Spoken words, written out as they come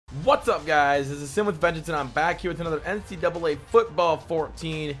What's up, guys? This is Sim with Vengeance, and I'm back here with another NCAA Football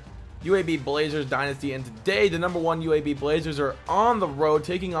 14 UAB Blazers Dynasty. And today, the #1 UAB Blazers are on the road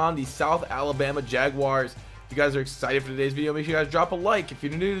taking on the South Alabama Jaguars. If you guys are excited for today's video, make sure you guys drop a like. If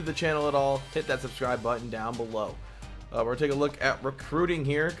you're new to the channel at all, hit that subscribe button down below. We're going to take a look at recruiting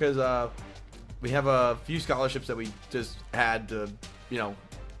here because we have a few scholarships that we just had to,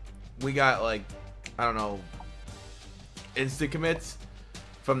 we got like, I don't know, instant commits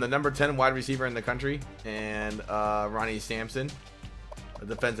from the #10 wide receiver in the country, and Ronnie Sampson, a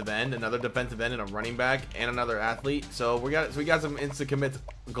defensive end, another defensive end, and a running back, and another athlete. So we got some instant commits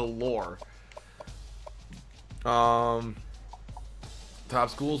galore. Top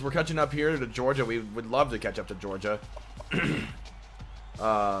schools, we're catching up here to Georgia. We would love to catch up to Georgia.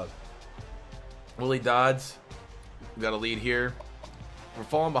 Willie Dodds, we got a lead here. We're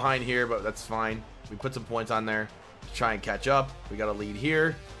falling behind here, but that's fine. We put some points on there to try and catch up. We got a lead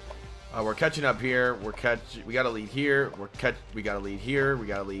here. We're catching up here. We got a lead here. We got a lead here. We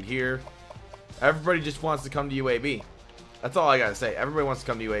got a lead here. Everybody just wants to come to UAB. That's all I gotta say. Everybody wants to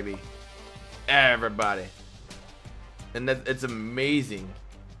come to UAB. Everybody. And it's amazing.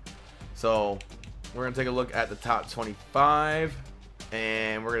 So we're gonna take a look at the top 25,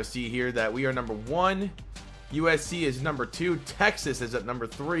 and we're gonna see here that we are #1. USC is #2. Texas is at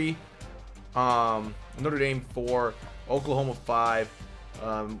 #3. Notre Dame 4. Oklahoma 5.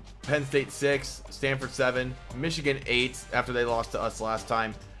 Penn State 6. Stanford 7. Michigan 8 after they lost to us last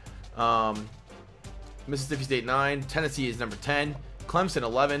time. Mississippi State 9. Tennessee is #10. Clemson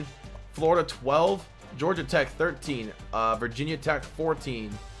 11. Florida 12. Georgia Tech 13. Virginia Tech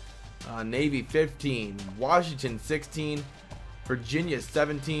 14. Navy 15. Washington 16. Virginia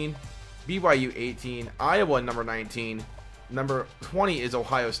 17. BYU 18. Iowa #19. Number 20 is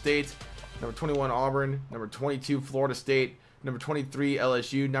Ohio State. Number 21 Auburn. Number 22 Florida State. Number 23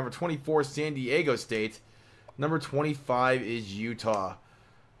 LSU. Number 24 San Diego State. Number 25 is Utah.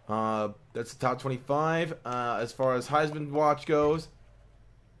 That's the top 25. As far as Heisman watch goes,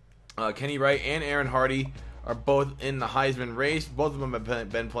 Kenny Wright and Aaron Hardy are both in the Heisman race. Both of them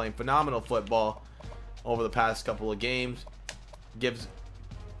have been playing phenomenal football over the past couple of games. Gives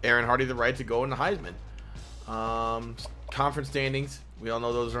Aaron Hardy the right to go in the Heisman. Conference standings, we all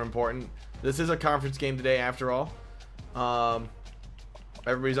know those are important. This is a conference game today after all.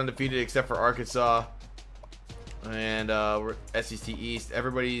 Everybody's undefeated except for Arkansas and we're SEC East.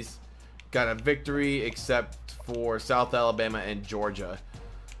 Everybody's got a victory except for South Alabama and Georgia.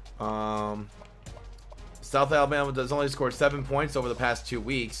 South Alabama has only scored 7 points over the past 2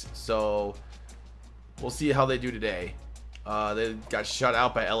 weeks, so we'll see how they do today. They got shut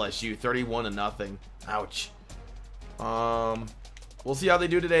out by LSU 31-0. Ouch. We'll see how they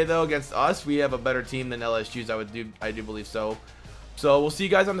do today though against us. We have a better team than LSU's. I do believe so. So we'll see you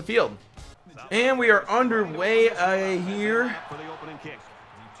guys on the field. And we are underway here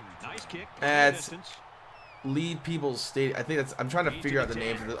at Lead People's Stadium. I think that's. I'm trying to figure out the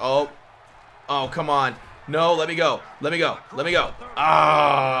names of this. Oh, come on. No, let me go. Let me go. Let me go.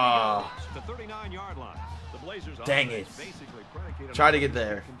 Ah. Dang it. Try to get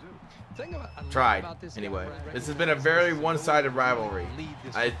there. Tried. Anyway, this has been a very one-sided rivalry.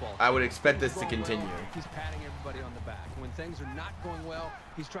 I would expect this to continue. He's patting everybody on the back. When things are not going well,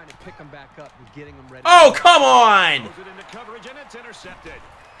 he's trying to pick them back up and getting them ready. Oh, come on!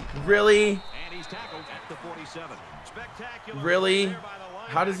 Really? Really?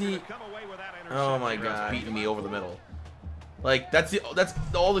 How does he? Oh my God! Beating me over the middle. Like that's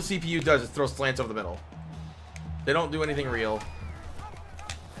all the CPU does is throw slants over the middle. They don't do anything real.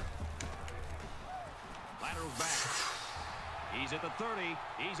 He's at the 30.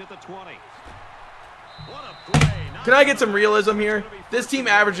 He's at the 20. What a play. Can I get some realism here? This team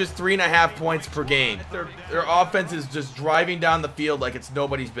averages 3.5 points per game. Their offense is just driving down the field like it's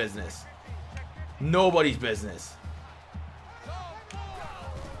nobody's business. Nobody's business.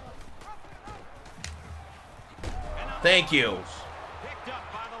 Thank you.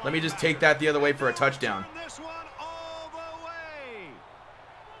 Let me just take that the other way for a touchdown.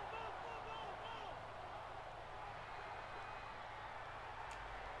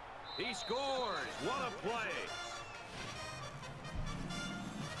 He scores. What a play.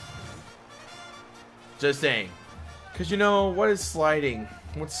 Just saying. Because you know, what is sliding?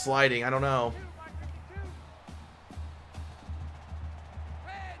 What's sliding? I don't know.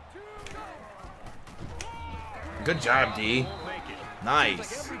 Good job, D. Nice.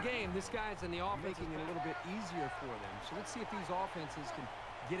 Like every game, this guy's in the offense making it a little bit easier for them. So let's see if these offenses can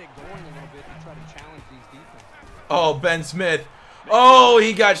get it going a little bit and try to challenge these defenses. Oh, Ben Smith. Oh,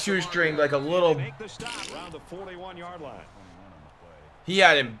 he got shoestringed like a little. He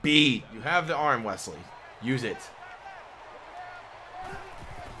had him beat. You have the arm, Wesley. Use it.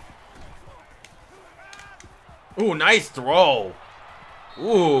 Ooh, nice throw.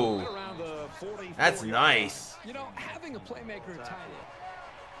 Ooh. That's nice. You know, having a playmaker tight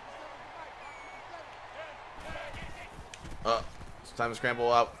end. It's time to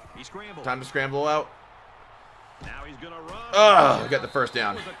scramble out. He scrambled. Time to scramble out. Now he's gonna run. We got the first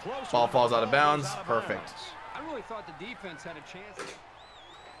down. Ball falls out of bounds. Perfect. I really thought the defense had a chance.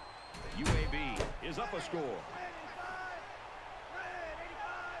 UAB is up a score.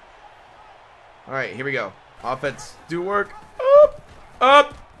 All right, here we go. Offense, do work. Up,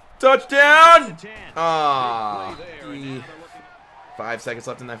 up, touchdown. Ah, 5 seconds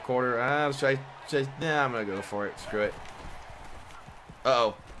left in that quarter. Nah, I'm gonna go for it. Screw it.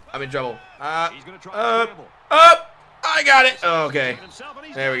 Uh-oh, I'm in trouble. He's gonna try to Up. I got it. Okay,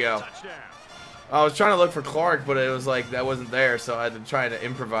 there we go. I was trying to look for Clark, but it was like that wasn't there, so I had to try to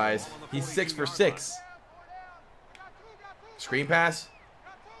improvise. He's 6 for 6. Screen pass.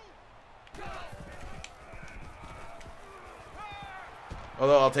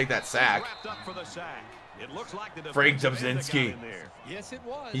 Although I'll take that sack. Frank Dobzinski. Yes, it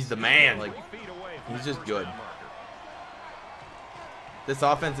was. He's the man. Like, he's just good. This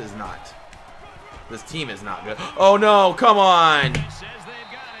offense is not. This team is not good. Oh no! Come on!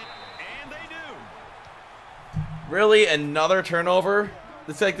 Really? Another turnover?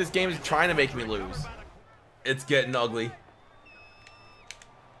 It's like this game is trying to make me lose. It's getting ugly.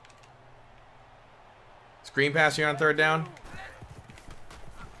 Screen pass here on third down.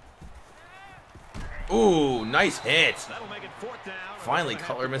 Ooh, nice hit. Finally,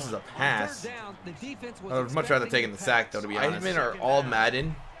 Cutler misses a pass. I would much rather take the sack, though, to be honest. Heisman or all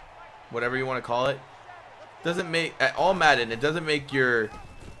Madden, whatever you want to call it, doesn't make all Madden. It doesn't make your,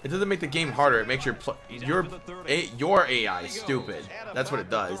 it doesn't make the game harder. It makes your AI stupid. That's what it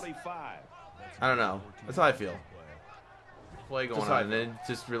does. I don't know. That's how I feel. Play going on, and it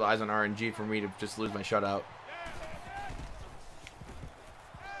just relies on RNG for me to just lose my shutout.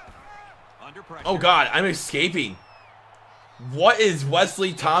 Oh God, I'm escaping. What is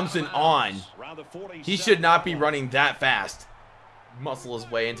Wesley Thompson on? He should not be running that fast. Muscle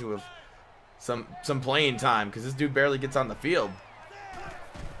his way into some playing time because this dude barely gets on the field.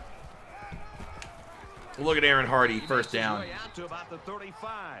 Look at Aaron Hardy, first down.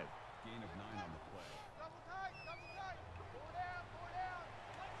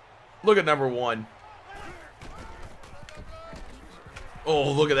 Look at number 1.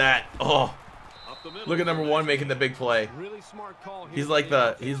 Oh, look at that. Oh. Look at number 1 making the big play. He's like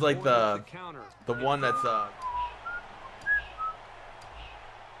the one that's oh,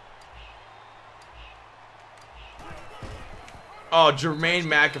 Jermaine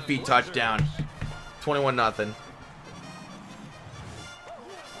McAfee touchdown. 21-0.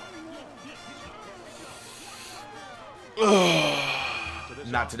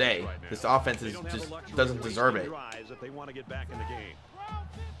 Not today. This offense is just doesn't deserve it.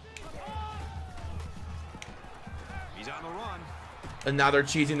 He's on the run. And now they're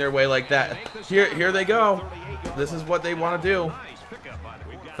cheesing their way like that. Here they go. This is what they want to do.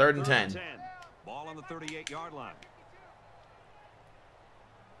 3rd and 10. Ball on the 38-yard line.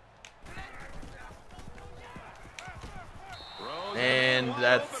 And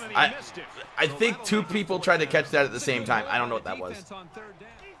that's I think 2 people tried to catch that at the same time. I don't know what that was.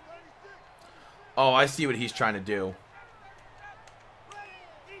 Oh, I see what he's trying to do.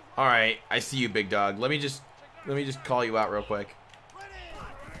 All right, I see you, big dog. Let me just call you out real quick.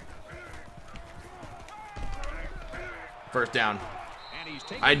 First down.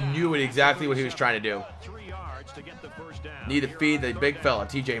 I knew exactly what he was trying to do. Need to feed the big fella,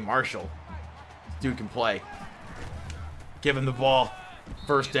 TJ Marshall. This dude can play. Give him the ball.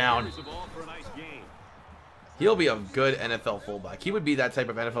 First down. He'll be a good NFL fullback. He would be that type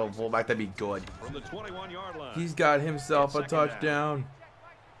of NFL fullback that'd be good. He's got himself a touchdown.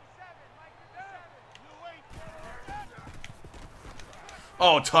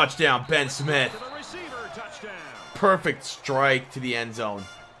 Oh, touchdown, Ben Smith. Perfect strike to the end zone.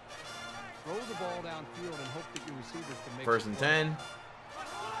 Throw the ball downfield and hope that your receivers can make 1st and 10.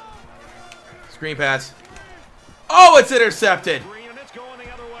 Screen pass. Oh, it's intercepted.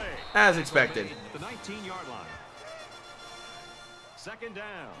 As expected. The 19-yard line. 2nd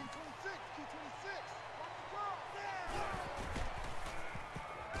down.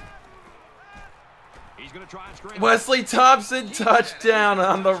 He's going to try and scramble. Wesley Thompson touchdown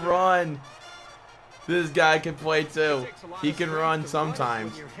on the run. This guy can play too. He can run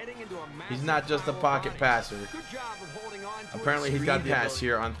sometimes. He's not just a pocket passer. Apparently he's got the pass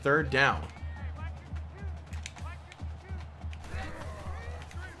here on 3rd down.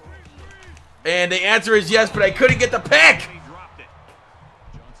 And the answer is yes, but I couldn't get the pick. He dropped it.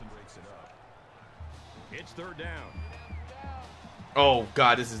 Johnson breaks it up. It's third down. Oh,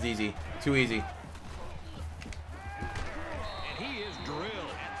 God, this is easy. Too easy. And he is drilled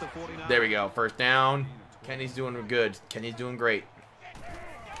at the 49. There we go. First down. Kenny's doing good. Kenny's doing great.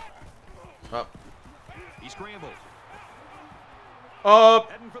 Up. He scrambled.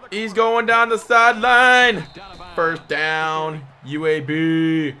 Up. He's going down the sideline. First down.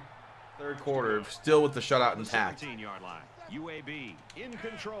 UAB. Third quarter. Still with the shutout intact. 17-yard line. UAB in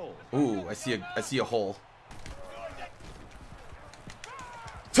control. Ooh, I see a hole.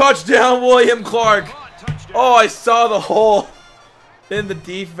 Touchdown, William Clark. Oh, I saw the hole in the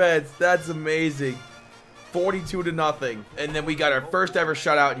defense. That's amazing. 42-0. And then we got our first ever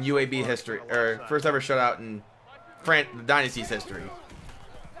shutout in UAB history, or first ever shutout in the Dynasty's history.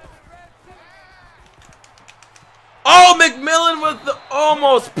 Oh, McMillan with the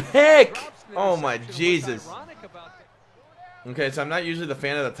almost pick. Oh my Jesus. Okay, so I'm not usually the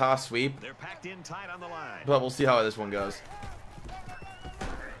fan of the toss sweep, They're packed in tight on the line. but we'll see how this one goes.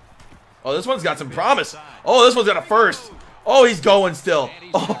 Oh, this one's got some promise. Oh, this one's got a first. Oh, he's going still.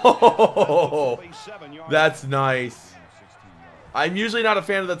 Oh, that's nice. I'm usually not a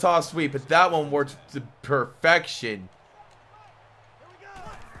fan of the toss sweep, but that one worked to perfection.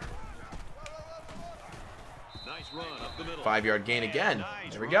 Nice run up the middle. 5-yard gain again.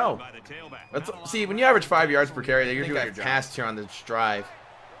 Nice There we run go. by the tailback. Let's Not a see, lot when of you average 5 yards per carry, they usually got got your passed here on this drive.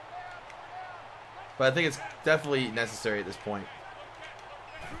 But I think it's definitely necessary at this point.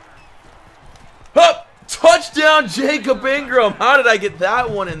 Hup! Touchdown, Jacob Ingram. How did I get that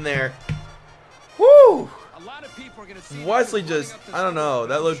one in there? Woo! Wesley just, I don't know.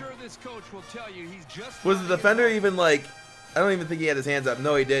 That looked. Was the defender even like? I don't even think he had his hands up.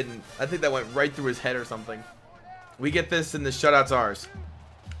 No, he didn't. I think that went right through his head or something. We get this, and the shutout's ours.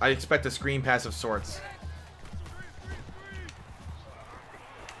 I expect a screen pass of sorts.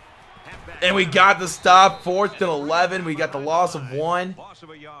 And we got the stop. 4th and 11. We got the loss of 1. loss of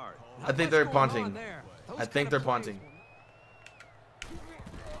a yard. I think they're punting. I think they're punting.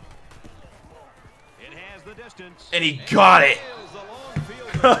 It has the distance. And he got it. Is the long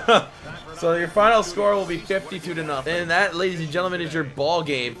field goal. So your final score will be 52-0. And that, ladies and gentlemen, is your ball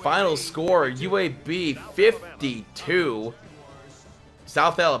game. Final score, UAB 52.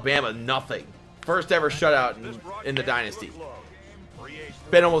 South Alabama, nothing. First ever shutout in the Dynasty.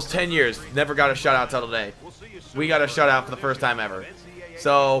 Been almost 10 years. Never got a shutout till today. We got a shutout for the first time ever.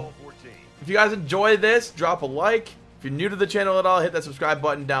 So, if you guys enjoyed this, drop a like. If you're new to the channel at all, hit that subscribe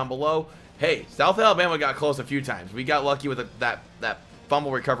button down below. Hey, South Alabama got close a few times. We got lucky with that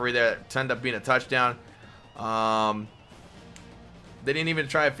fumble recovery there. It ended up being a touchdown. They didn't even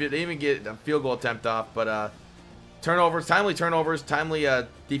try. They didn't even get a field goal attempt off. But turnovers, timely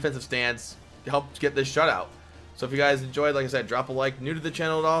defensive stands helped get this shutout. So if you guys enjoyed, like I said, drop a like. New to the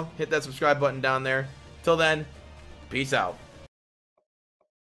channel at all, hit that subscribe button down there. Till then, peace out.